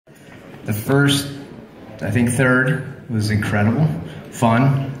The first, I think third, was incredible,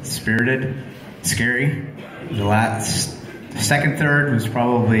 fun, spirited, scary. The second third was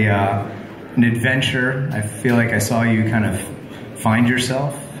probably an adventure. I feel like I saw you kind of find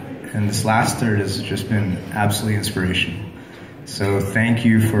yourself, and this last third has just been absolutely inspirational. So thank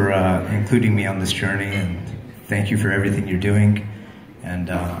you for including me on this journey, and thank you for everything you're doing, and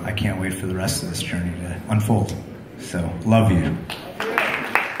I can't wait for the rest of this journey to unfold. So, love you.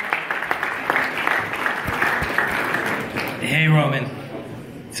 Hey, Roman.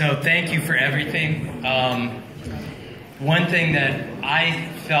 So thank you for everything. One thing that I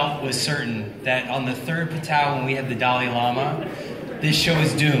felt was certain, that on the third PTTOW when we had the Dalai Lama, this show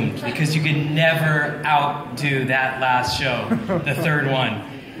is doomed because you could never outdo that last show, the third one.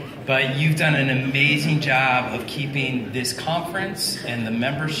 But you've done an amazing job of keeping this conference and the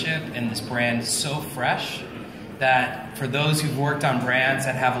membership and this brand so fresh that for those who've worked on brands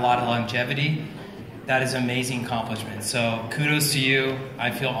that have a lot of longevity, that is an amazing accomplishment. So kudos to you.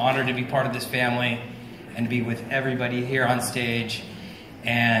 I feel honored to be part of this family and to be with everybody here on stage.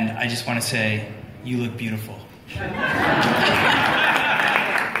 And I just want to say, you look beautiful.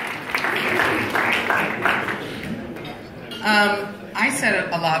 I said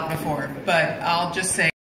it a lot before, but I'll just say